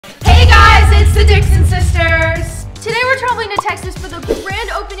the Dixonsisterss. Today we're traveling to Texas for the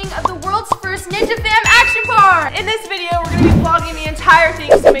grand opening of the world's first Ninja Fam Action Park. In this video, we're going to be vlogging the entire thing,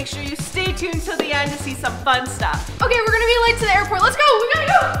 so make sure you stay tuned till the end to see some fun stuff. Okay, we're going to be late to the airport. Let's go, we gotta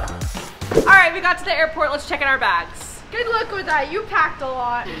go. All right, we got to the airport. Let's check in our bags. Good luck with that, you packed a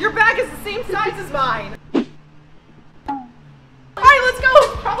lot. Your bag is the same size as mine. All right, let's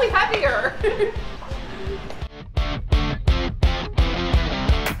go. Probably heavier.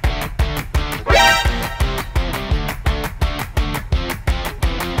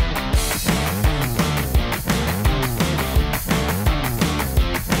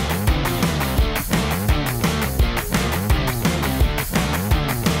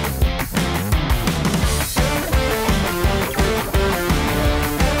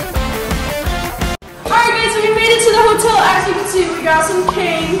 As you can see, we got some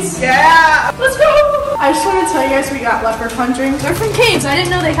canes. Yeah! Let's go! I just want to tell you guys we got leprechaun drinks. They're from Kidz. I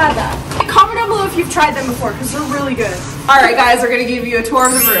didn't know they had that. Comment down below if you've tried them before, because they're really good. Alright guys, we're going to give you a tour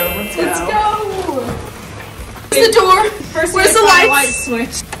of the room. Let's go! Where's the door? First, where's the light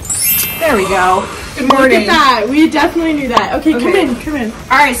switch? There we go. Good morning. Look at that. We definitely knew that. Okay, come in.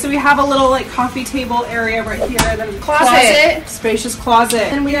 Alright, so we have a little like coffee table area right here. Then closet. Spacious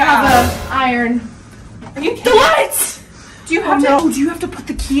closet. And we have an iron. The lights! Do you have do you have to put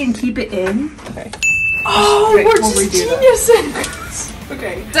the key and keep it in? Okay. Oh, we're just geniuses.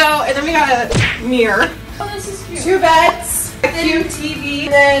 Okay. So, and then we got a mirror. Oh, this is cute. 2 beds, a cute TV,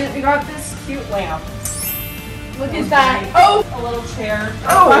 and then we got this cute lamp. Look at that. Nice. Oh, a little chair.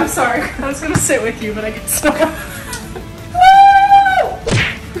 Oh, I'm sorry. I was gonna sit with you, but I get stuck. Woo!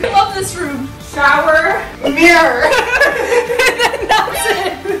 I love this room. Shower, mirror. And then that's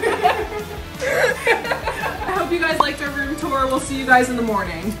it. I hope you guys liked our room tour. We'll see you guys in the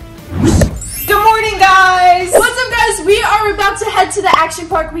morning. Good morning, guys! What's up, guys? We are about to head to the action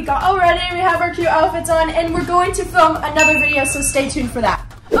park. We got all ready, we have our cute outfits on, and we're going to film another video, so stay tuned for that.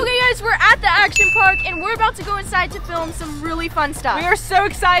 Okay, guys, we're at the action park, and we're about to go inside to film some really fun stuff. We are so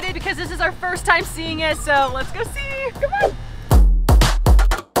excited because this is our first time seeing it, so let's go see. Come on.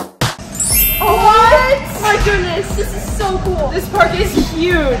 What? My goodness, this is so cool. This park is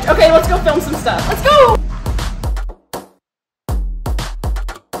huge. Okay, let's go film some stuff. Let's go!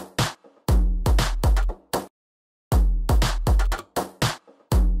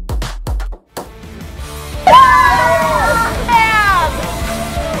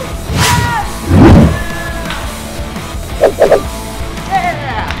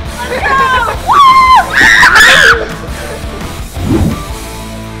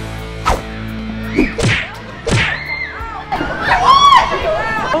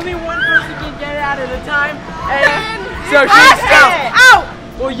 Only one person can get it out at a time, and So she's out. Ow!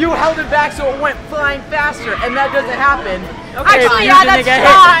 Well, you held it back so it went flying faster, and that doesn't happen. Okay, actually, yeah, that's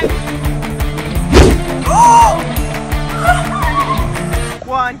fine.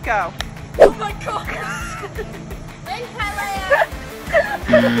 1, go. Oh my god! Thanks, Kaileia!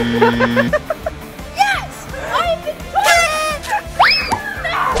 Yes! I'm victorious!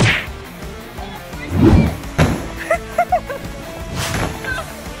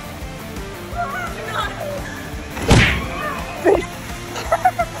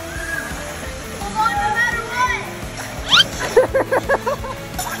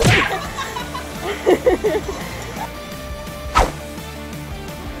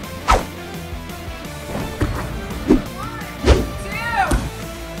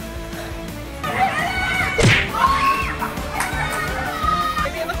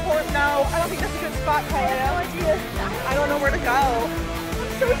 I don't think that's a good spot, Kaileia. No idea. I don't know where to go.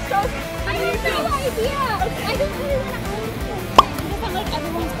 I'm so stoked. I have no idea. Okay. I don't really want to own it because I'm like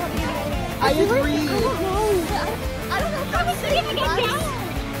everyone's probably gonna go there. I agree. I don't know. I don't know if I'm gonna get down.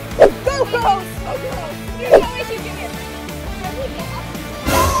 Go, girls! Go, girls! You know I should give it.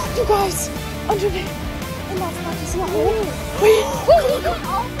 You guys, underneath. And that's not just one. Wait,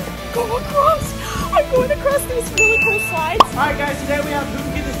 go across. I'm going across these really cool slides. Alright guys, today we have who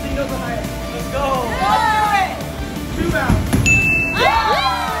can get this thing over the highest. Let's go! Yeah. 2 bounce.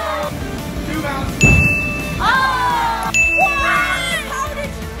 Ah. 2 bounce. Ah. How did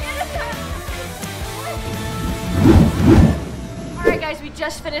you get that? Alright guys, we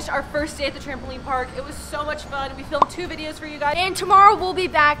just finished our first day at the trampoline park. It was so much fun. We filmed 2 videos for you guys. And tomorrow we'll be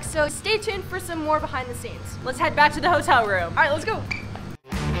back, so stay tuned for some more behind the scenes. Let's head back to the hotel room. Alright, let's go.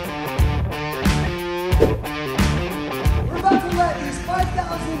 We're about to let these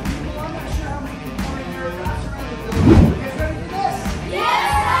 5,000 people, I'm not sure how many people are in here, wrapped around the building. You guys ready for this? Yes,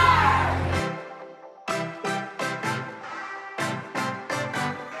 sir!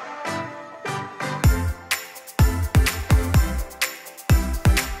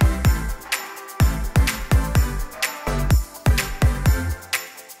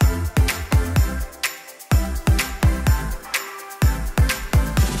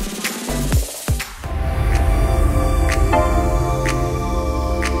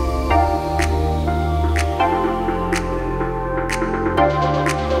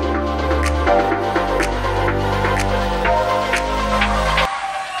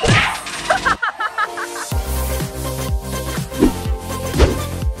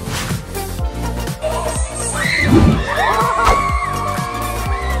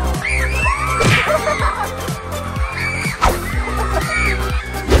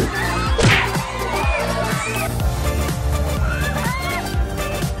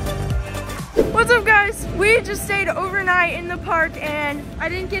 What's up, guys? We just stayed overnight in the park and I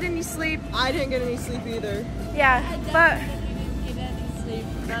didn't get any sleep. I didn't get any sleep either. Yeah, but didn't get any sleep.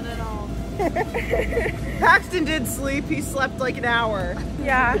 None at all. Paxton did sleep. He slept like an hour.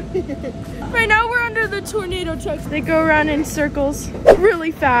 yeah. Right now we're under the tornado trucks. They go around in circles really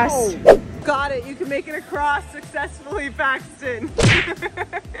fast. Oh, got it. You can make it across successfully, Paxton.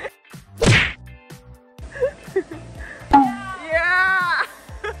 Yeah.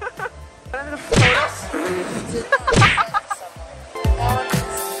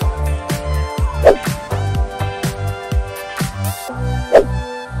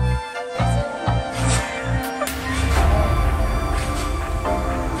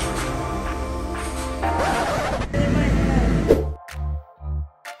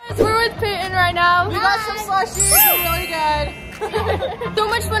 We're with Peyton right now. We got some slushies. They're really good. So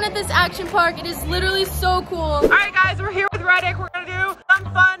much fun at this action park. It is literally so cool. All right, guys, we're here with Reddick. We're gonna do some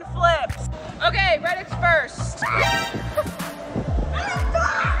fun flips. Okay, Reddick's first. You're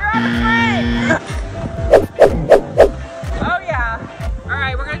on the frame. Oh yeah. All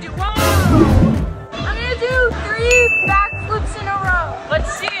right, we're gonna do one. I'm gonna do 3 backflips in a row.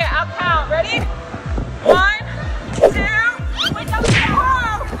 Let's see it. I'll count. Ready? 1, 2. Wait, that was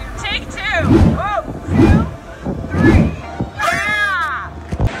whoa. Take 2. Whoa. 2, 3. Yeah.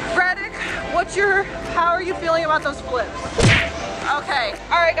 Reddick, how are you feeling about those flips? Okay.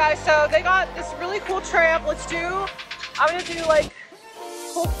 All right, guys. So they got this really cool tramp. I'm gonna do like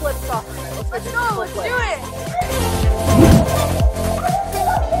cool flips off of it. Let's go. Let's do it.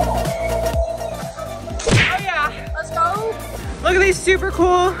 Oh yeah. Let's go. Look at these super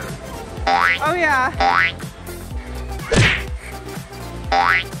cool. Oh yeah.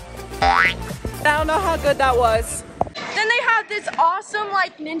 I don't know how good that was. Then they have this awesome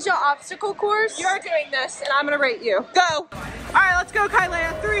like ninja obstacle course. You're doing this and I'm gonna rate you. Go. All right, let's go,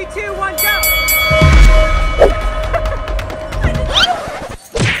 Kaileia. 3, 2, 1, go.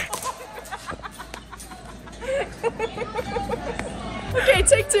 Okay,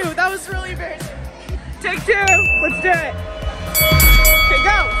 take 2. That was really embarrassing. Take 2. Let's do it. Okay,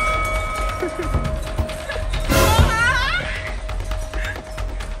 go.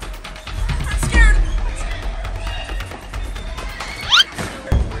 I'm scared.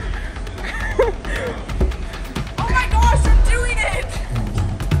 Oh my gosh, I'm doing it.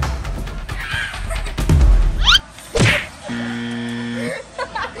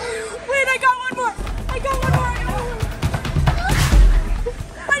 Wait, I got one more.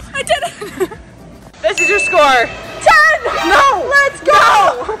 I did it. This is your score. 10. No. Let's go.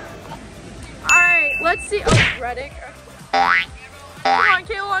 No. All right, let's see. Oh, Reddick. Come on,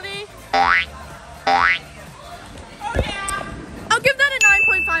 Keilahni. Oh yeah. I'll give that a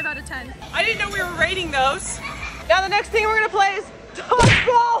 9.5 out of 10. I didn't know we were rating those. Now the next thing we're gonna play is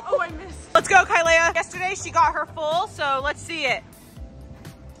dodgeball. Oh, I missed. Let's go, Kaileia. Yesterday she got her full, so let's see it.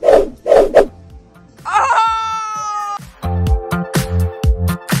 Oh!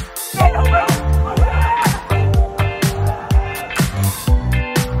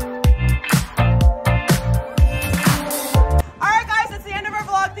 Alright guys, that's the end of our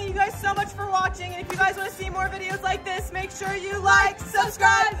vlog. Thank you guys so much for watching. And if you guys want to see more videos like this, make sure you like,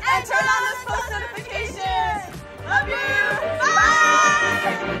 subscribe, and turn on those post notifications. Love you!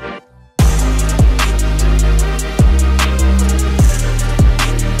 Bye!